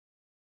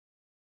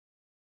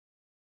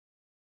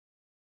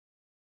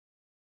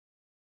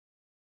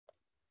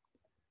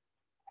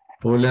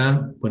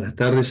Hola, buenas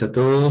tardes a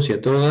todos y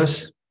a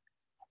todas.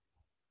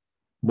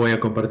 Voy a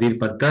compartir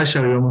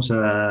pantalla. Hoy vamos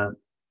a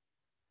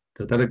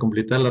tratar de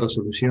completar la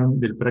resolución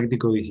del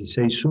práctico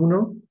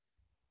 16.1.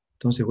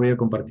 Entonces voy a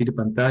compartir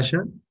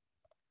pantalla.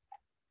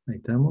 Ahí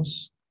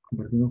estamos.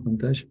 Compartimos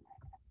pantalla.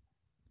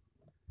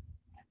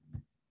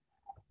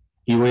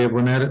 Y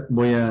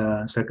voy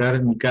a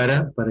sacar mi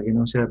cara para que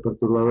no sea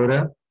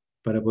perturbadora,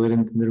 para poder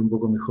entender un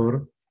poco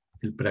mejor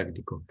el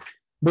práctico.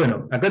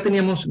 Bueno, acá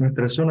teníamos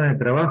nuestra zona de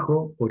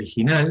trabajo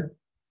original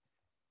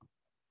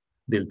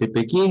del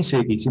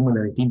TP15 que hicimos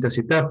las distintas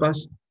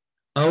etapas.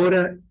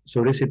 Ahora,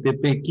 sobre ese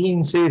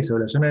TP15,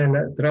 sobre la zona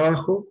de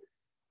trabajo,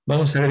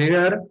 vamos a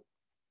agregar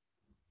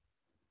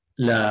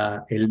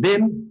el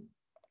DEM,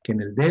 que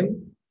en el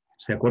DEM,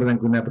 ¿se acuerdan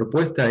que una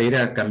propuesta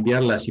era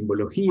cambiar la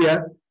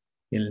simbología,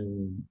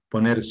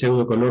 poner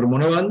pseudo color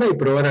monobanda y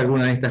probar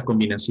alguna de estas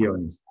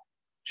combinaciones?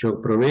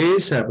 Yo probé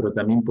esa, pero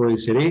también puede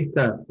ser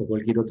esta o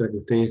cualquier otra que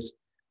ustedes,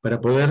 para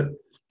poder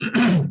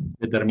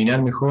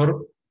determinar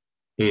mejor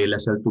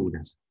las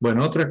alturas.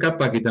 Bueno, otra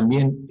capa que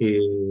también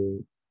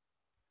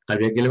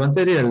había que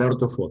levantar era la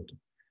ortofoto.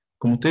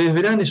 Como ustedes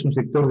verán, es un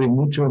sector de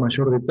mucho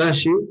mayor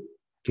detalle,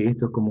 que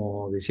esto,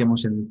 como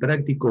decíamos en el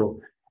práctico,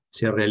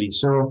 se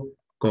realizó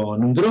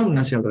con un dron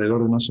hace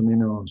alrededor de más o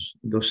menos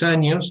 2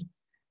 años.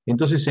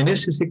 Entonces, en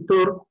ese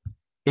sector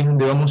es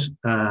donde vamos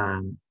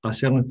a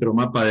hacer nuestro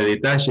mapa de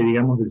detalle,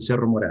 digamos, del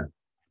Cerro Morado.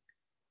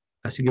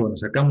 Así que, bueno,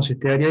 sacamos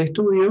este área de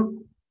estudio.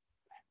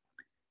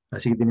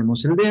 Así que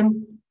tenemos el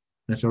DEM,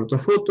 nuestra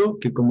ortofoto,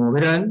 que como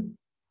verán,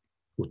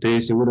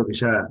 ustedes seguro que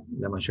ya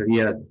la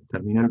mayoría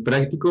terminó el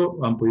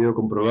práctico, han podido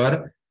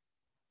comprobar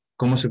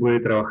cómo se puede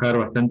trabajar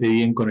bastante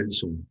bien con el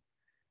zoom.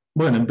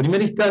 Bueno, en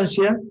primera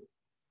instancia,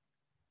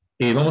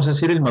 vamos a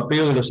hacer el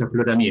mapeo de los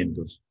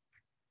afloramientos.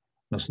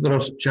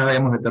 Nosotros ya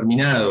habíamos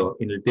determinado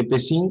en el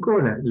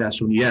TP5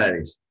 las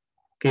unidades,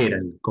 que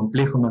eran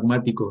complejos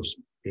magmáticos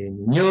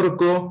en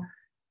Ñorco,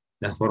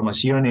 las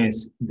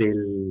formaciones de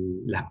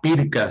las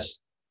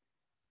pircas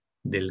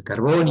del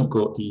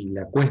Carbónico y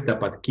la cuesta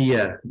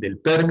Patquía del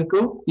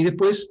Pérmico, y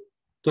después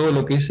todo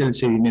lo que es el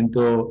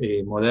sedimento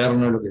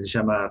moderno, lo que se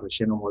llama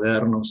relleno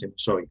moderno,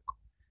 cenozoico.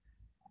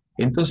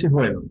 Entonces,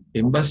 bueno,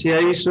 en base a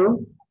eso,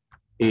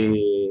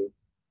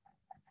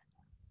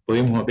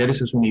 podemos mapear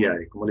esas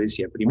unidades. Como les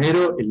decía,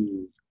 primero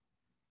el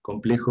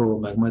complejo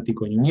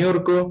magmático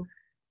Ñuñorco,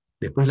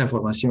 después la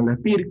formación Las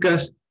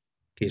Pircas,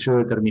 que yo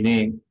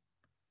determiné,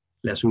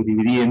 la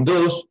subdividí en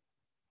dos.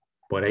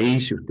 Por ahí,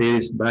 si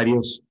ustedes,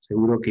 varios,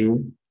 seguro que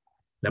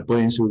la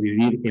pueden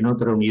subdividir en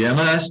otra unidad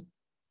más,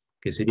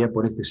 que sería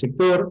por este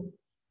sector.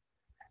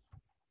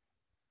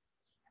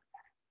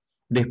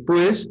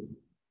 Después,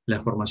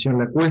 la formación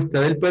La Cuesta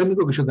del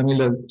Pérmico, que yo también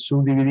la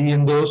subdividí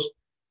en dos,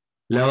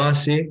 la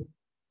base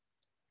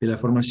de la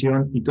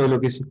formación y todo lo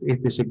que es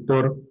este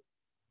sector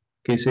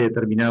que se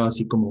determinaba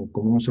así como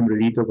un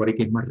sombrerito, por ahí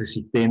que es más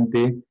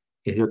resistente,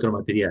 es de otro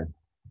material.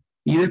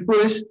 Y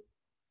después,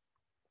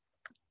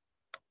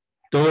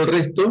 todo el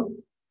resto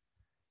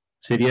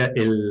sería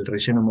el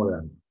relleno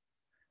moderno.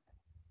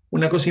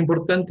 Una cosa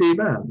importante,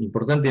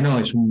 importante no,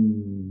 es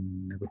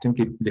una cuestión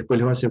que después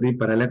les va a servir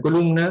para la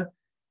columna,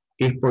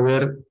 es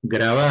poder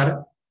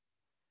grabar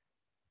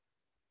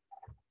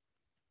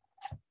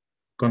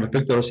con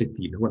respecto a los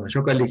estilos. Bueno,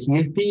 yo acá elegí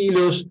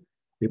estilos,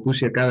 le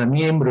puse a cada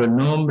miembro el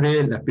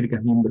nombre, Las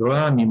Pircas miembro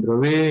A, miembro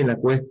B, La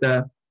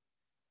Cuesta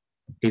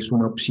es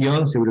una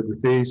opción, seguro que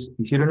ustedes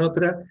hicieron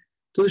otra.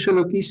 Entonces yo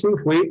lo que hice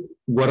fue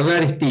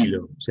guardar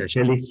estilo, o sea,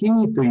 ya elegí,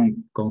 estoy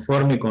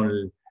conforme con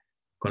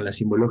la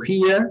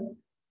simbología,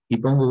 y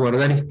pongo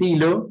guardar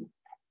estilo,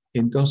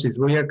 entonces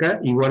voy acá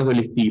y guardo el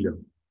estilo.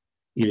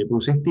 Y le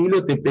puse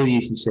estilo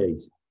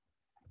TP16.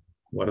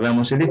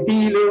 Guardamos el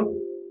estilo,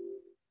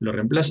 lo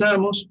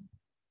reemplazamos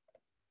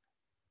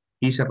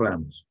y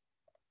cerramos.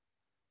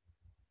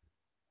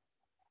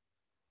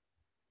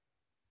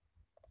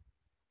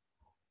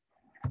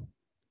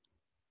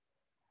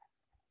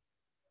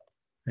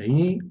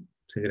 Ahí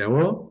se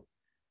grabó.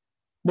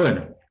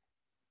 Bueno,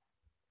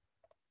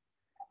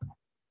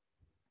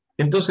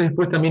 entonces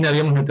después también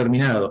habíamos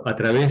determinado a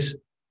través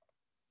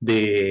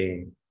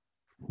de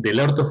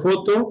la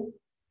ortofoto,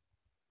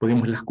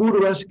 ponemos las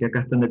curvas, que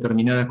acá están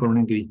determinadas con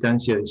una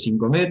equidistancia de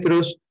 5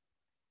 metros,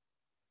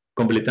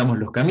 completamos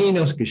los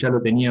caminos, que ya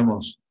lo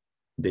teníamos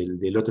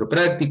del otro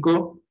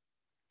práctico,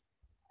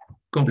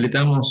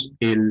 completamos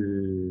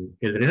el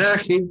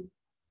drenaje,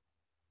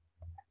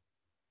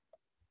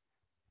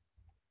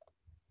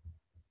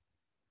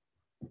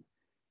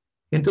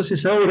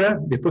 entonces ahora,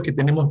 después que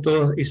tenemos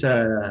toda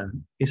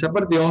esa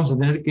parte,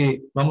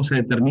 vamos a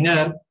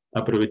determinar,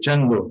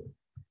 aprovechando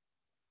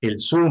el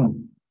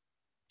zoom,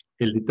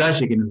 el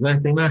detalle que nos da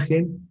esta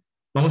imagen,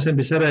 vamos a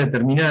empezar a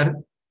determinar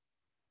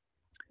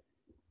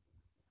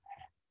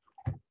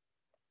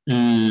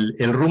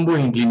el rumbo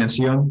de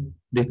inclinación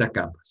de estas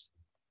capas.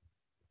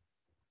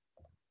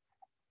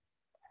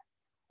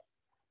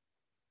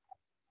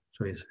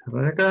 Yo voy a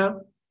cerrar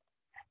acá.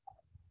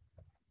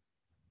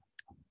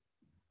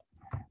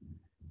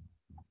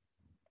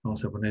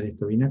 Vamos a poner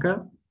esto bien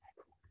acá.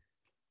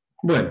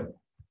 Bueno,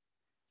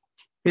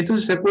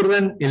 entonces se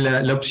acuerdan,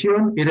 la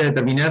opción era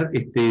determinar,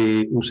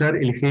 usar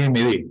el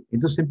GMD.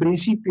 Entonces en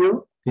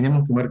principio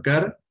tenemos que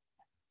marcar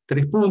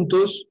 3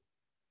 puntos.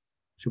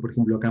 Yo por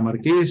ejemplo acá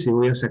marqué, se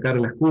voy a sacar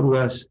las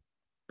curvas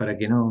para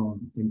que no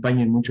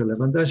empañen mucho la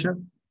pantalla.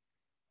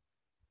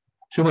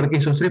 Yo marqué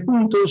esos 3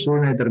 puntos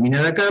sobre una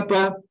determinada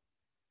capa,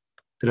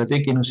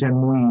 traté que no sean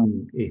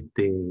muy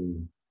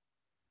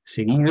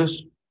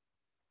seguidos.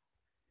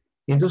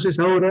 Entonces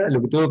ahora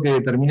lo que tengo que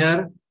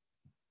determinar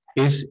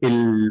es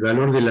el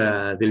valor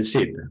del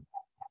Z.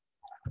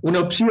 Una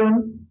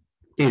opción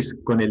es,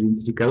 con el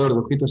identificador de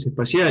objetos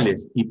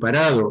espaciales y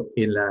parado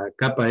en la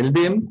capa del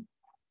DEM,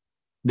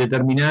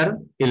 determinar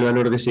el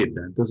valor de Z.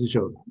 Entonces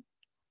yo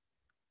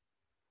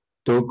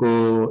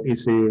toco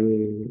ese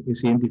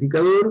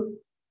identificador,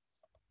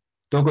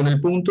 toco en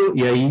el punto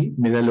y ahí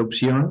me da la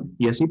opción,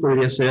 y así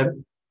podría ser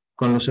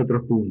con los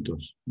otros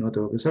puntos. No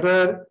tengo que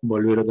cerrar,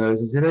 volver otra vez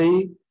a hacer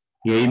ahí,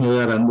 y ahí me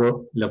va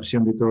dando la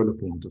opción de todos los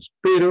puntos.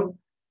 Pero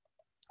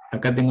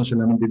acá tengo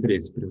solamente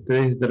 3, pero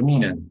ustedes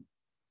determinan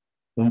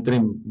un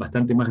tren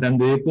bastante más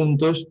grande de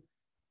puntos,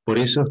 por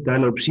eso está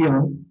la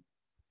opción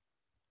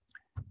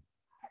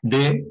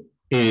de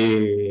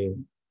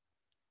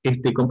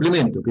este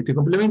complemento, que este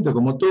complemento,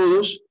 como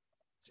todos,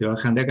 se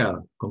bajan de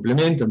acá,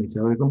 complemento,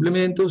 administrador de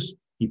complementos,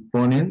 y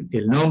ponen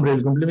el nombre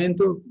del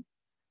complemento,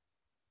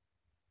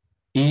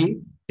 y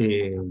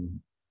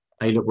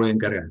ahí lo pueden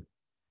cargar.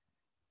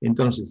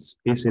 Entonces,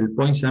 es el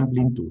Point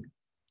Sampling Tool.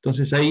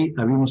 Entonces ahí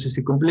abrimos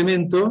ese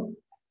complemento,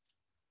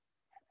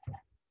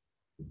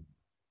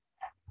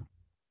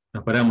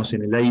 nos paramos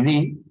en el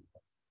ID,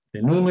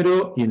 el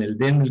número, y en el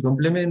DEN del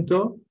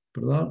complemento,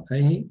 perdón,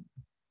 ahí,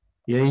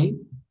 y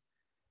ahí.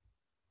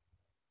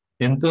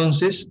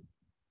 Entonces,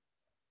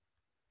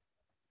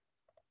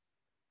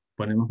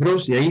 ponemos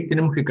Browse, y ahí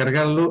tenemos que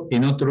cargarlo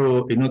en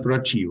otro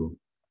archivo.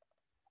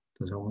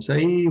 Entonces vamos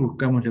ahí,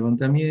 buscamos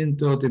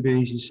levantamiento,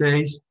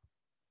 TP16,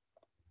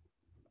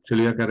 yo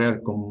le voy a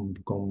cargar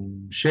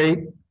con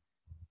shape,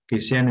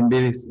 que sean en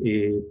vez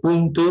de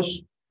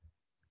puntos,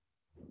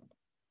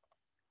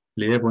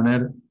 le voy a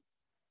poner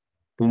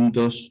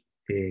puntos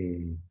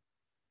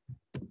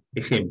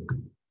ejemplo,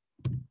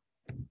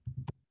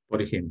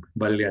 por ejemplo,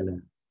 valga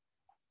la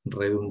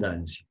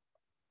redundancia.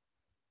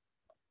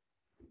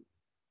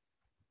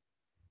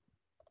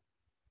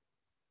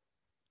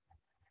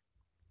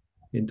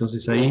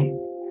 Entonces ahí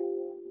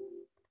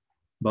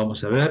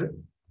vamos a ver,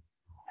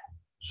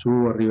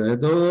 subo arriba de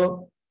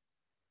todo,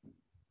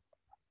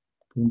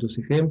 puntos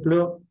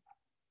ejemplo,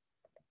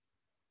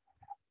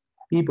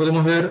 y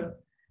podemos ver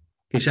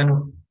que ya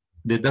nos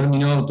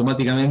determinó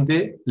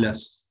automáticamente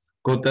las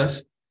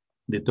cotas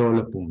de todos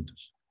los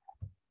puntos.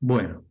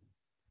 Bueno,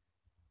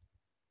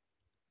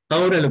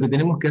 ahora lo que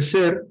tenemos que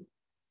hacer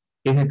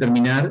es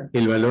determinar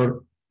el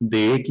valor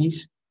de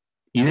X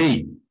y de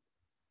Y.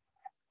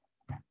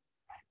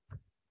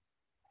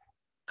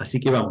 Así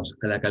que vamos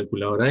a la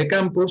calculadora de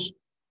campos,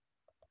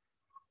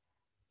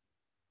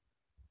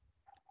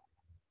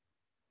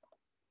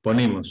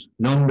 ponemos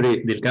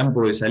nombre del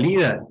campo de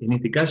salida, en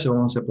este caso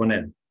vamos a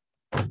poner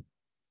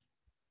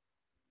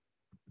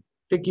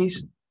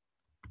X,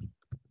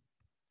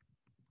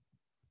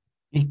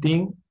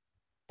 listing,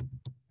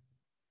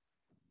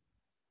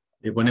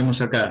 le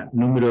ponemos acá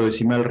número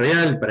decimal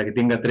real para que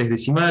tenga 3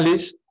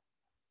 decimales,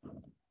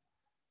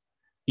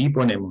 y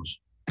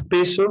ponemos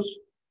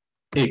pesos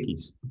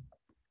X.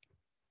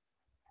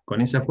 Con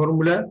esa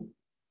fórmula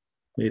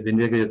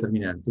tendría que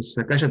determinar. Entonces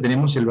acá ya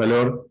tenemos el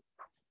valor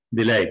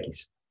de la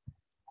X.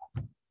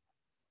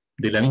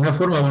 De la misma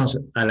forma vamos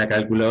a la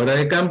calculadora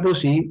de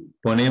campos y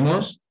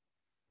ponemos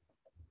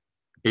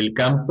el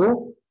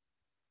campo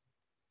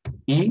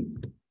Y,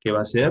 que va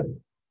a ser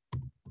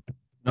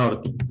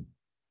norte.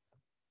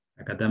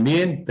 Acá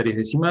también, 3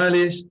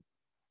 decimales,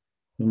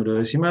 número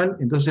decimal,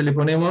 entonces le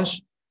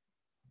ponemos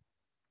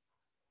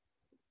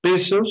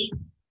pesos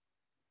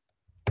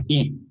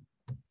Y.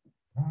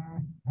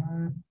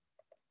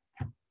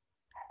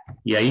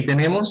 Y ahí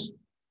tenemos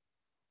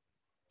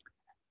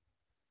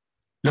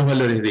los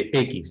valores de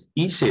X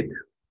y Z.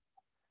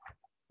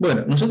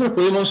 Bueno, nosotros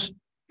podemos,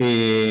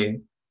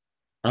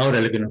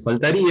 ahora lo que nos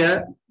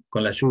faltaría,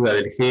 con la ayuda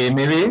del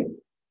GMD,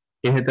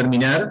 es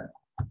determinar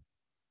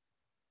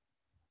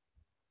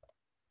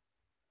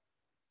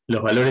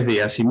los valores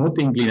de azimut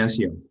e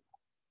inclinación.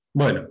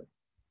 Bueno,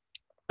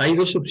 hay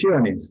 2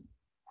 opciones,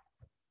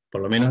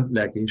 por lo menos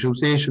la que yo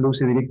lo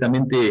usé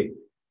directamente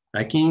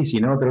aquí,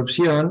 sin otra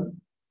opción,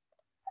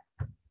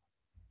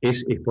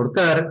 es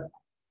exportar.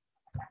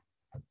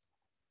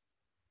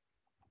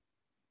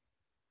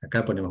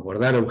 Acá ponemos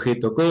guardar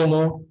objeto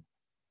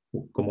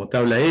como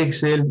tabla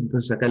Excel,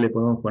 entonces acá le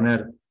podemos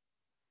poner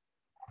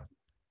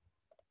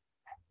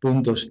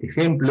puntos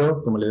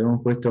ejemplo, como le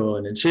hemos puesto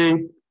en el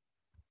shape.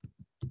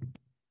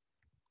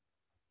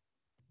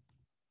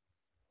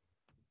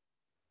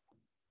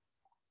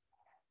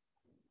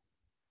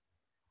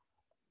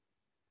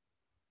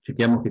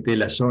 Chequeamos que esté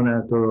la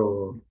zona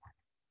todo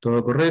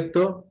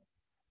correcto.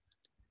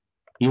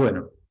 Y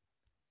bueno,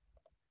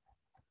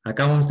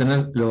 Acá vamos a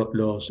tener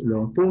los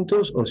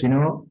puntos, o si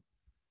no,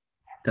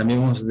 también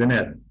vamos a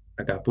tener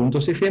acá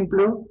puntos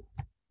ejemplo.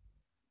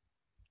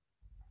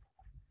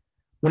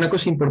 Una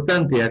cosa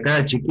importante acá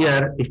a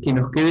chequear es que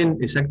nos queden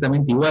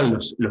exactamente igual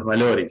los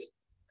valores.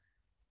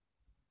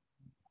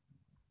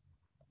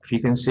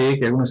 Fíjense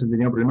que algunos han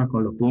tenido problemas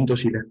con los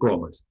puntos y las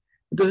comas.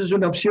 Entonces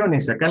una opción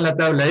es acá en la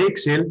tabla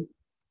Excel,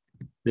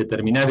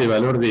 determinar el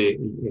valor de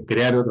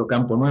crear otro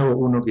campo nuevo,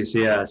 uno que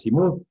sea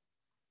azimut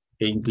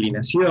e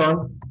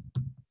inclinación.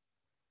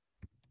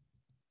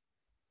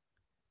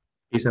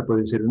 Esa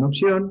puede ser una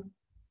opción.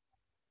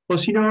 O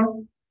si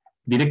no,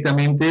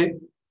 directamente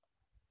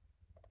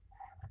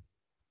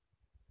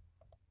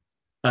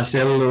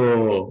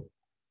hacerlo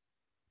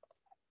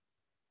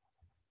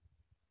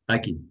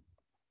aquí.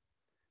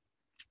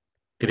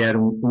 Crear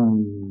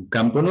un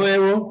campo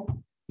nuevo,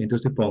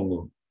 entonces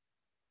pongo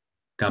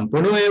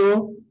campo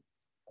nuevo,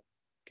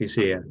 que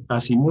sea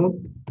azimut,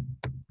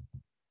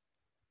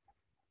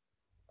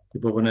 le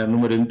puedo poner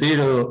número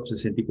entero,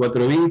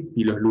 64 bits,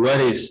 y los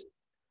lugares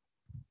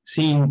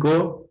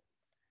 5.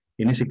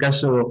 En ese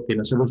caso, que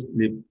nosotros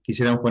le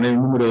quisiéramos poner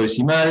un número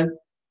decimal,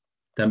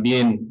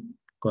 también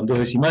con 2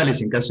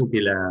 decimales, en caso que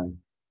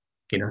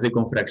nos dé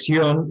con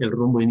fracción el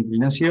rumbo de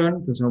inclinación.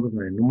 Entonces vamos a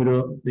poner el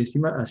número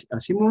decimal,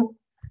 azimut,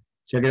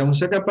 ya creamos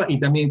esa capa, y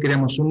también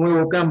creamos un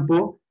nuevo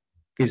campo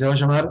que se va a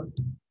llamar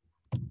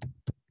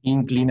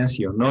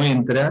inclinación. No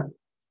entra,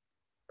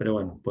 pero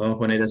bueno, podemos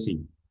poner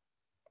así.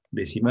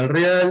 Decimal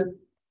real,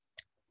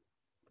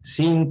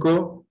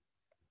 5,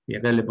 y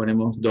acá le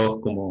ponemos 2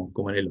 como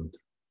en el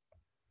otro.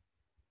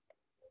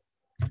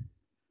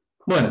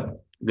 Bueno,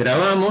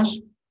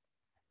 grabamos,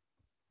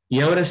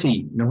 y ahora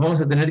sí, nos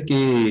vamos a tener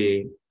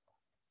que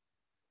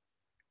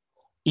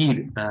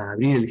ir a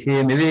abrir el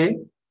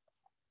GMD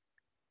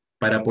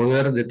para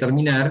poder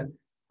determinar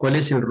cuál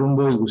es el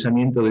rumbo del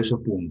cruzamiento de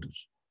esos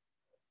puntos.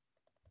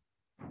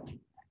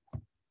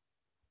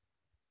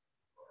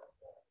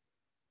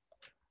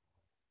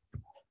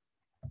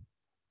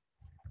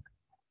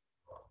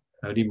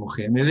 Abrimos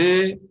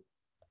GMD,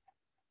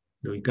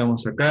 lo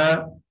ubicamos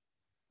acá,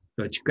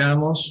 lo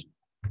achicamos.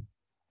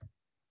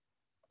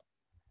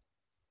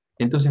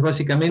 Entonces,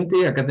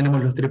 básicamente, acá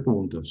tenemos los 3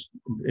 puntos.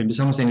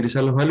 Empezamos a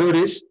ingresar los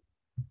valores,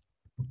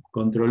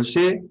 control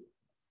C,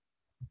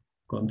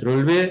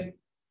 control V,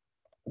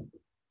 o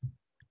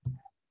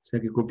sea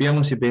que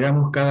copiamos y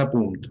pegamos cada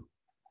punto.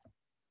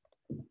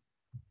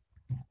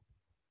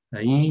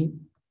 Ahí,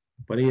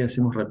 por ahí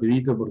hacemos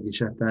rapidito porque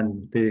ya están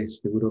ustedes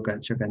seguro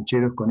ya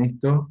cancheros con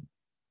esto,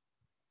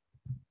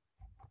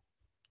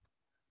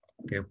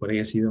 que por ahí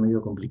ha sido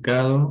medio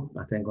complicado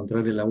hasta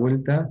encontrarle la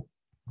vuelta.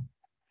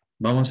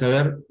 Vamos a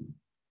ver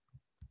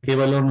qué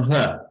valor nos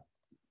da.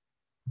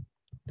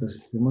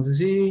 Entonces hacemos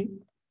así.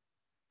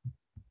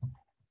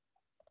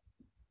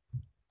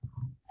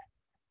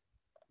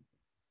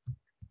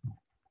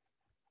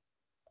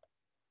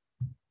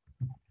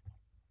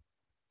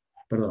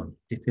 Perdón,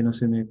 este no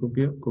se me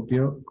copió,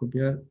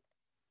 copiar,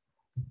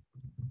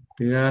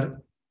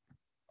 pegar,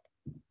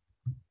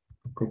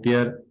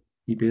 copiar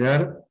y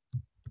pegar.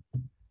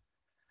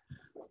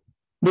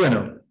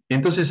 Bueno,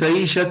 entonces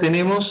ahí ya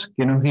tenemos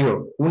que nos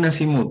dio un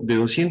azimut de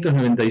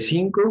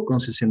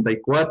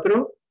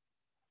 295,64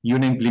 y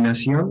una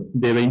inclinación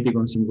de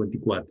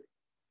 20,54.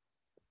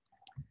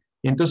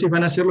 Entonces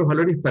van a ser los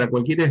valores para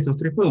cualquiera de estos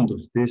 3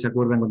 puntos. Ustedes se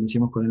acuerdan cuando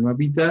hicimos con el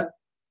mapita.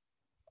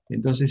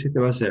 Entonces este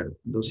va a ser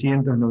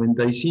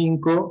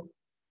 295,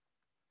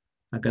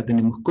 acá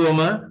tenemos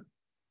coma,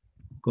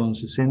 con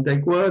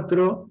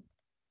 64,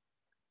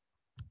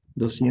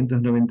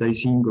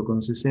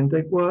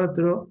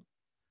 295,64,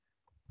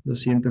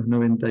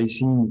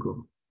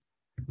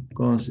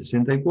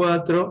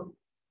 295,64,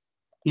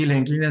 y la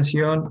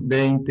inclinación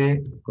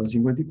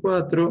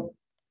 20,54,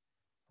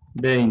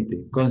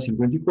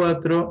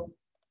 20,54,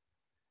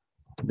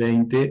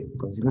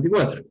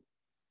 20,54.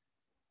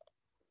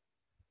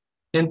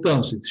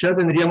 Entonces, ya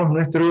tendríamos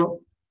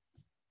nuestro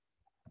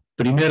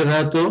primer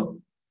dato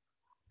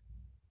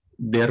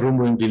de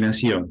rumbo de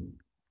inclinación,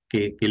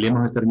 que le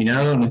hemos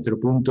determinado nuestro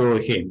punto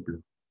ejemplo.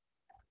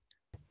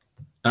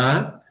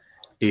 A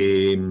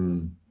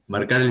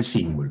marcar el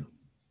símbolo.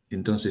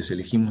 Entonces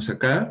elegimos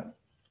acá,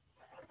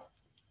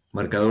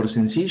 marcador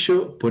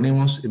sencillo,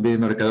 ponemos en vez de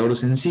marcador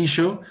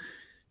sencillo,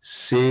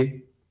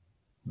 CBG,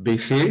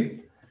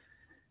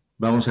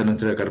 vamos a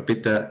nuestra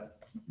carpeta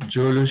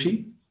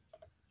Geology,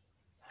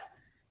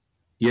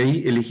 y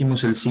ahí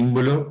elegimos el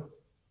símbolo,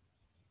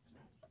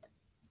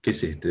 que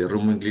es este, de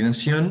rumbo de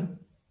inclinación.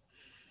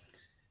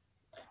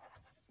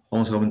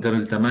 Vamos a aumentar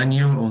el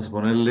tamaño, vamos a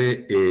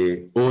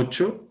ponerle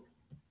 8,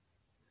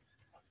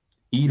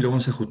 y lo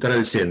vamos a ajustar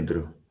al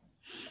centro.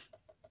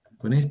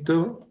 Con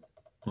esto,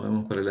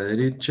 movemos para la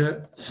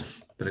derecha,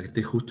 para que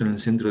esté justo en el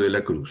centro de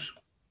la cruz.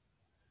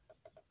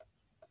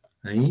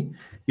 Ahí.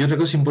 Y otra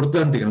cosa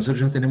importante, que nosotros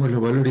ya tenemos los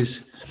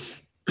valores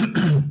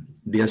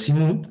de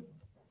azimut,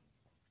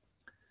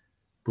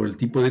 por el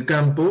tipo de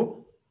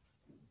campo,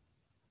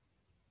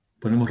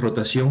 ponemos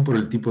rotación por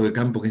el tipo de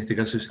campo, que en este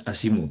caso es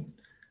azimut.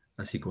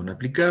 Así que bueno,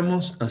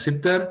 aplicamos,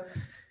 aceptar,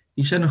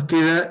 y ya nos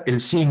queda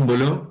el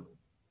símbolo,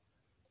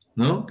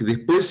 ¿no? Que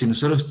después, si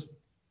nosotros,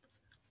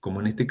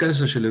 como en este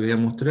caso, yo les voy a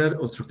mostrar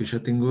otros que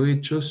ya tengo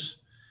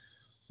hechos,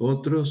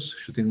 yo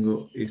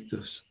tengo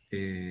estos,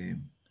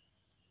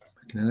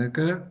 más que nada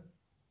acá,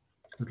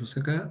 otros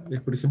acá,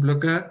 ves por ejemplo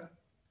acá,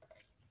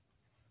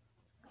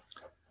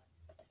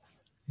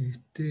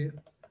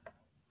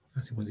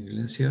 hace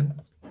multiplicación.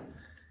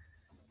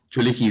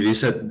 Yo elegí de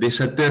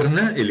esa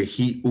terna,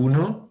 elegí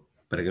uno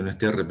para que no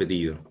esté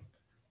repetido.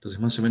 Entonces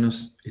más o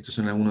menos estos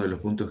son algunos de los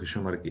puntos que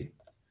yo marqué.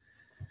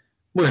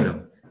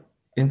 Bueno,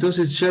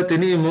 entonces ya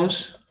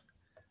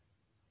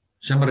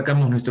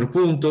marcamos nuestros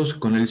puntos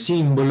con el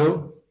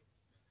símbolo.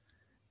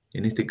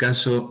 En este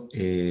caso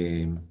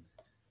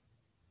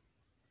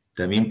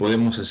también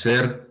podemos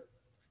hacer,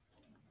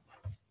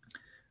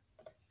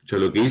 yo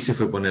lo que hice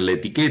fue poner la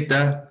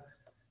etiquetas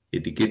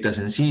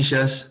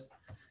sencillas,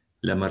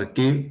 la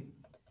marqué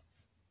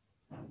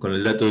con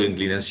el dato de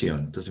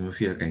inclinación. Entonces me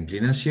fui acá,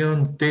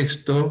 inclinación,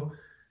 texto,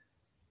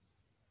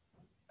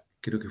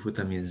 creo que fue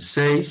también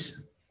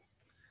 6,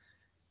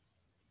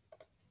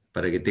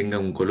 para que tenga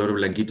un color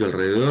blanquito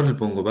alrededor, le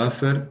pongo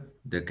buffer,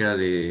 de acá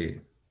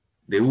de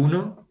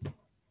 1.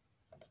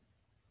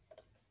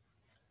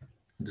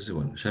 Entonces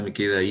bueno, ya me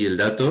queda ahí el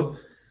dato.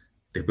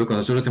 Después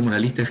cuando nosotros tenemos una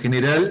lista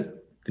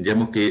general,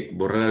 tendríamos que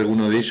borrar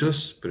alguno de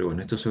ellos, pero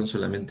bueno, estos son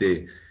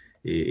solamente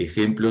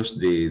ejemplos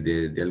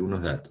de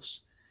algunos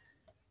datos.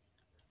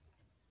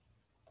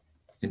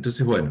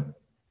 Entonces bueno,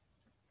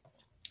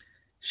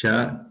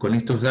 ya con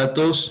estos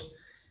datos,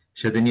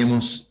 ya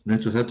teníamos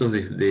nuestros datos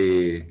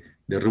de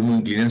rumbo de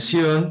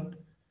inclinación.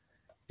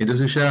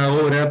 Entonces ya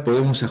ahora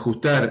podemos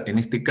ajustar, en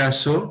este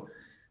caso,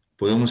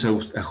 podemos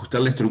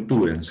ajustar la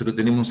estructura. Nosotros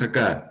tenemos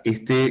acá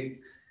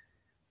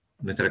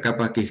nuestra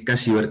capa que es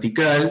casi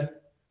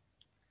vertical,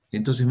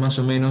 entonces más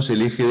o menos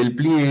el eje del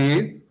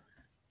pliegue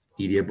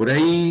iría por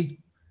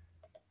ahí,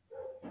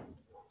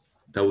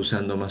 está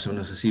usando más o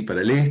menos así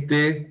para el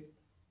este.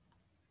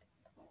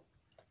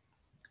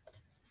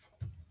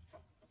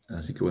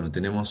 Así que bueno,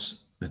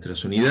 tenemos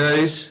nuestras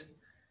unidades,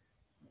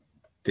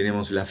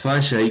 tenemos la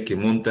falla ahí que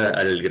monta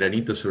al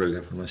granito sobre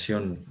la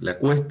formación la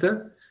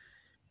cuesta,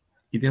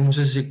 y tenemos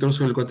ese sector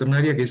sobre el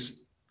cuaternaria que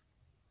es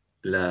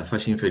la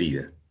falla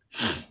inferida.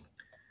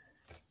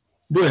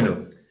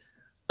 Bueno,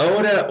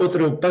 ahora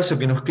otro paso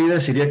que nos queda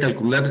sería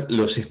calcular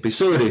los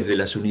espesores de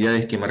las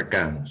unidades que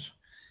marcamos.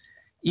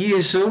 Y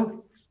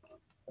eso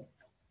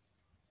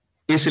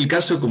es el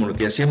caso como lo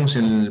que hacíamos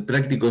en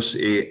prácticos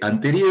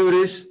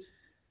anteriores,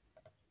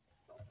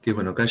 que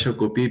bueno, acá yo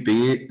copié y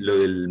pegué lo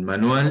del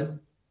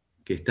manual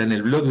que está en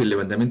el blog del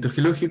levantamiento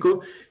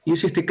geológico, y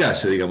es este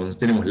caso, digamos,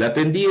 tenemos la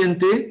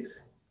pendiente,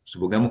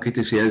 supongamos que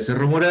este sea el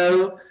Cerro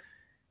Morado,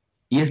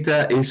 y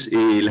esta es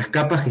las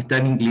capas que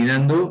están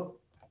inclinando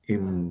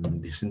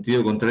en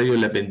sentido contrario de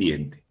la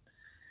pendiente.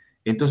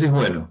 Entonces,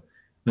 bueno,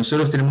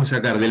 nosotros tenemos que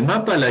sacar del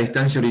mapa la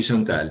distancia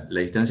horizontal. La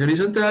distancia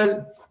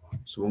horizontal,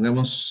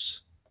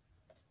 supongamos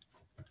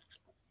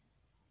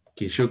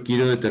que yo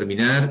quiero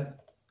determinar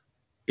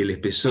el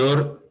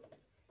espesor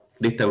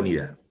de esta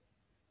unidad.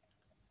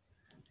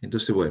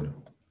 Entonces,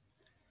 bueno,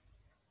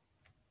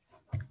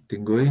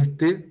 tengo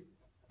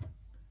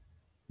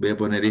voy a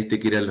poner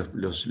que eran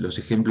los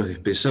ejemplos de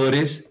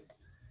espesores.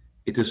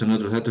 Estos son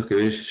otros datos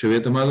que yo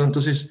había tomado,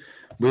 entonces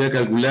voy a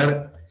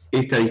calcular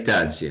esta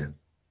distancia.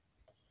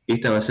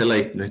 Esta va a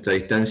ser nuestra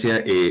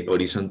distancia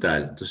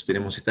horizontal. Entonces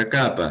tenemos esta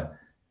capa.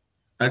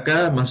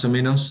 Acá más o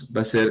menos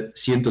va a ser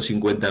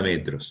 150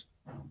 metros.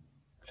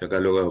 Yo acá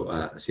lo hago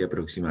así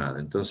aproximado.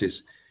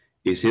 Entonces,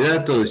 ese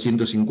dato de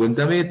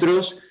 150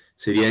 metros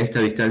sería esta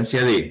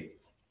distancia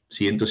de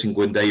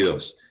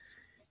 152.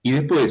 Y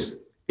después,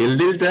 el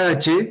delta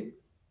H,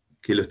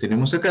 que los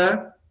tenemos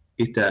acá,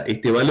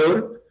 este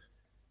valor,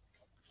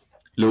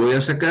 lo voy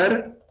a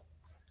sacar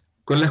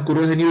con las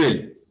curvas de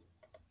nivel.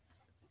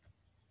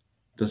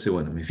 Entonces,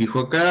 bueno, me fijo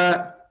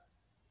acá,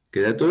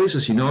 queda todo eso,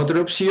 sino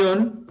otra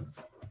opción,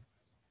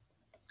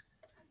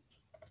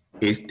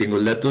 tengo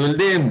el dato del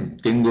DEM,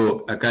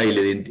 tengo acá el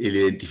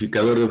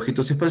identificador de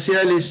objetos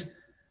espaciales,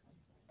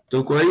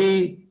 toco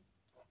ahí,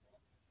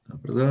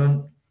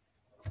 perdón.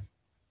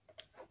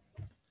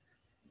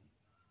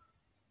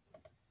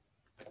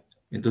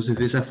 Entonces,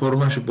 de esa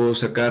forma yo puedo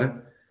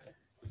sacar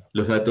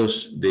los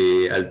datos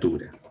de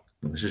altura.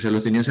 Bueno, yo ya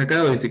los tenía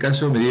sacado, en este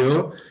caso me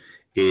dio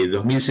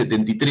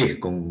 2073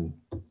 con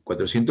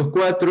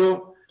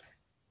 404,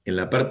 en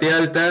la parte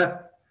alta,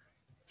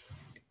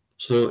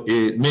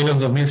 menos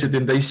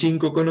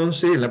 2075 con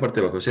 11 en la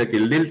parte baja. O sea que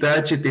el delta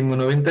H tengo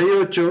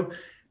 98,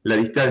 la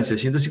distancia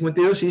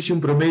 152, y hice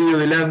un promedio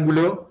del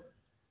ángulo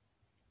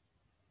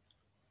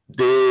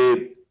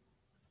de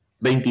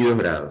 22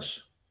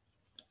 grados.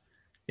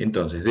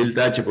 Entonces,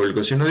 delta H por el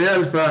coseno de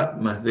alfa,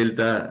 más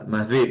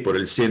D por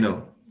el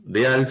seno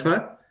de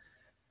alfa,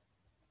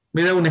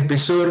 me da un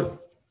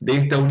espesor de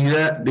esta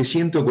unidad de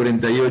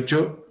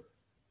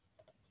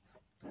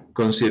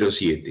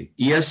 148,07.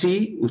 Y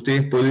así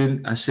ustedes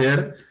pueden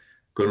hacer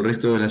con el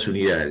resto de las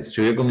unidades.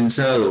 Yo había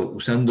comenzado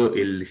usando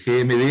el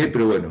GMD,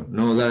 pero bueno,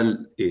 no da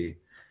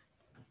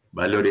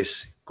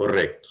valores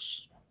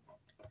correctos.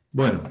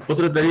 Bueno,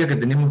 otra tarea que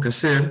tenemos que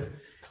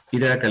hacer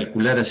era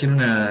calcular, hacer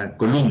una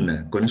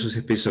columna con esos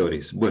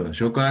espesores. Bueno,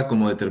 yo acá,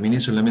 como determiné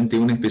solamente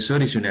un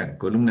espesor, hice una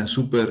columna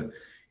súper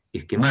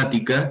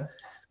esquemática,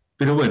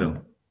 pero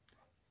bueno,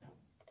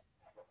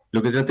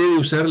 lo que traté de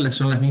usar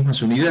son las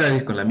mismas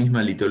unidades, con la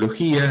misma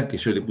litología, que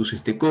yo le puse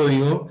este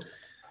código,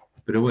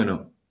 pero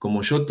bueno,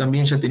 como yo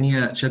también ya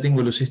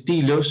tengo los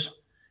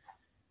estilos,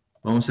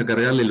 vamos a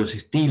cargarle los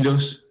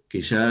estilos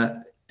que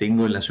ya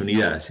tengo en las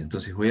unidades.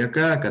 Entonces voy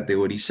acá,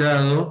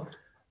 categorizado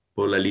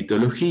por la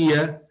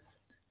litología,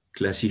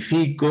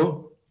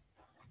 clasifico,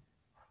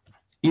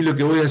 y lo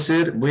que voy a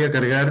hacer, voy a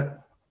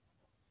cargar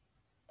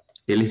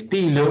el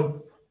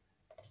estilo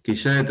que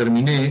ya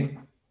determiné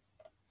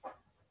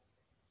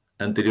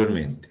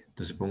anteriormente.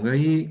 Entonces pongo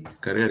ahí,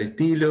 cargar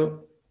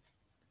estilo.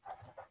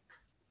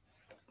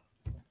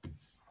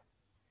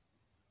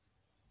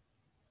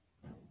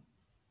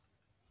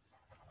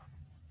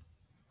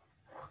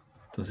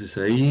 Entonces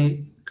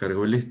ahí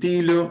cargo el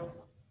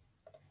estilo,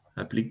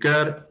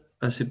 aplicar,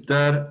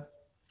 aceptar.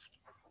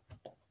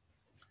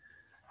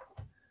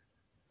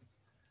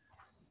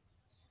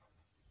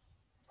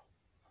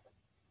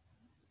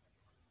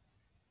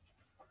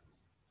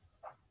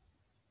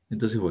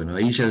 Entonces, bueno,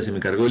 ahí ya se me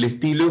cargó el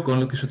estilo con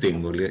lo que yo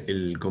tengo,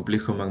 el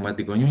complejo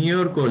magmático de New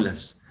York,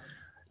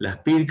 las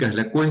pircas,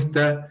 la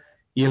cuesta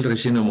y el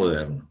relleno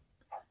moderno.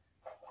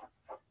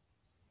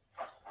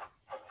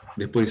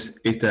 Después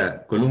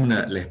esta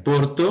columna la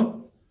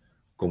exporto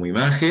como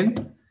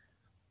imagen.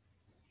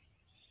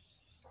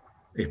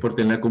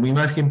 Exportenla como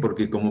imagen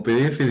porque como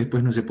PDF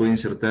después no se puede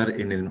insertar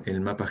en el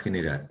mapa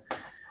general.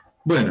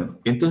 Bueno,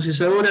 entonces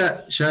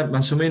ahora ya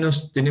más o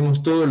menos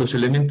tenemos todos los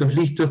elementos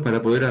listos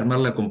para poder armar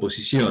la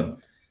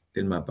composición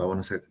del mapa.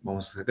 Vamos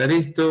a sacar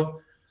esto,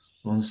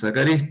 vamos a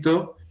sacar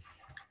esto,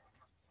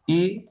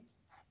 y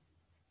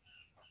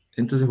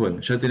entonces bueno,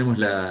 ya tenemos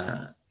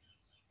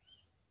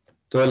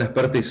todas las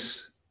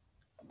partes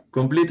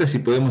completas y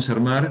podemos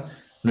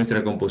armar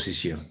nuestra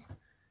composición.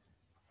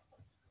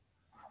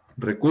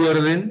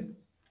 Recuerden,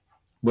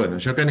 bueno,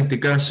 yo acá en este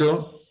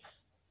caso,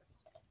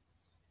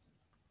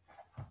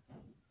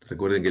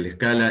 recuerden que la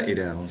escala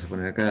era, vamos a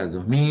poner acá,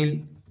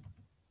 2000.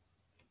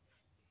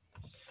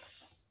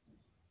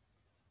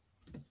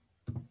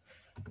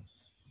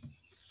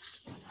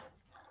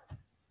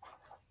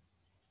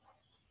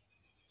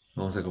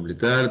 Vamos a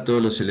completar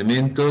todos los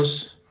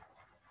elementos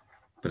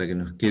para que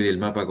nos quede el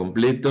mapa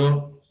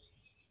completo.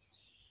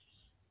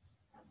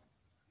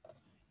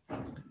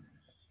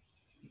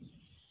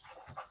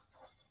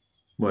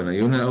 Bueno,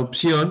 y una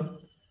opción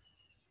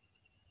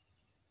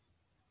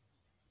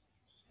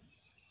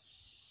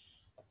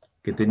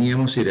que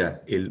teníamos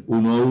era el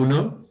 1 a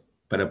 1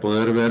 para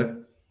poder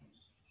ver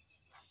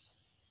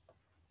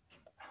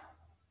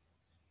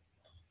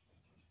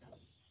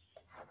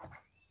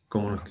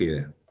cómo nos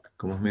queda.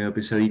 Como es medio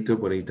pesadito,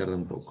 por ahí tarda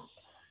un poco.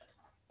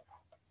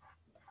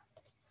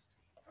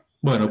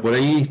 Bueno, por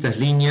ahí estas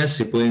líneas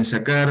se pueden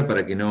sacar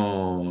para que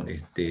no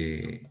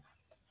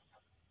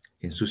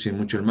ensucien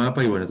mucho el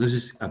mapa. Y bueno,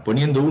 entonces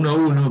poniendo 1 a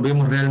 1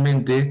 vemos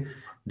realmente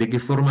de qué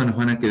forma nos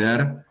van a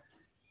quedar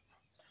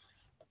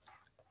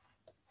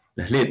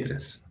las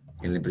letras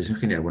en la impresión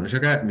general. Bueno, yo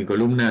acá mi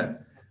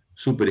columna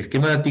súper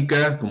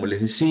esquemática, como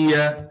les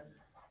decía,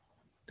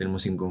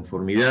 tenemos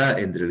inconformidad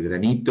entre el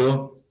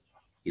granito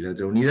y la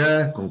otra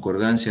unidad,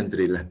 concordancia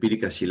entre las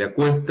píricas y la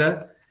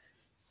cuesta,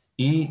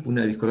 y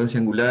una discordancia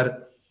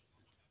angular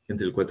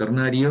entre el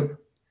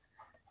cuaternario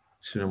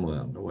y el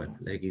moderno. Bueno,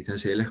 la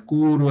equidistancia de las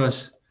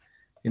curvas.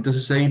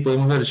 Entonces ahí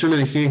podemos ver, yo le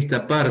dejé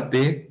esta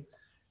parte,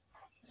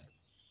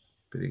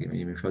 espere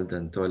que me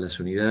faltan todas las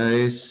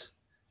unidades,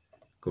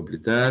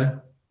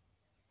 completar.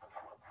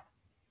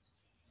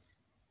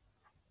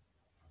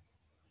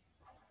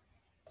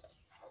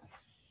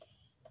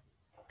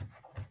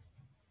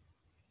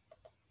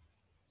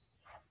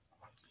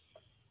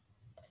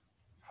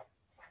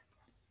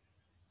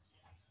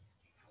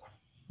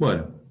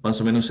 Bueno,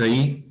 más o menos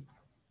ahí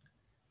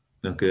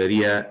nos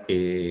quedaría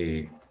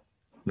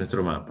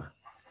nuestro mapa.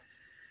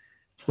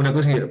 Una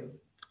cosa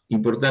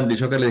importante,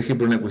 yo acá le dejé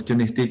por una cuestión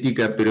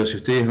estética, pero si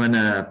ustedes van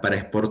para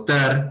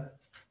exportar,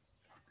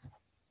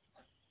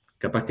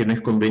 capaz que no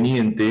es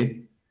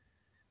conveniente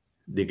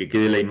de que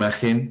quede la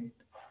imagen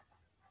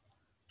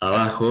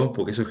abajo,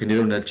 porque eso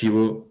genera un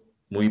archivo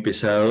muy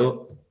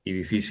pesado y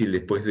difícil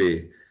después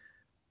de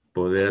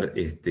poder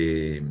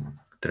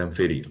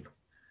transferirlo.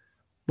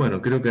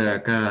 Bueno, creo que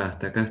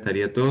hasta acá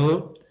estaría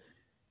todo.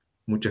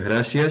 Muchas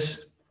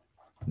gracias.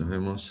 Nos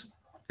vemos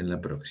en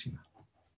la próxima.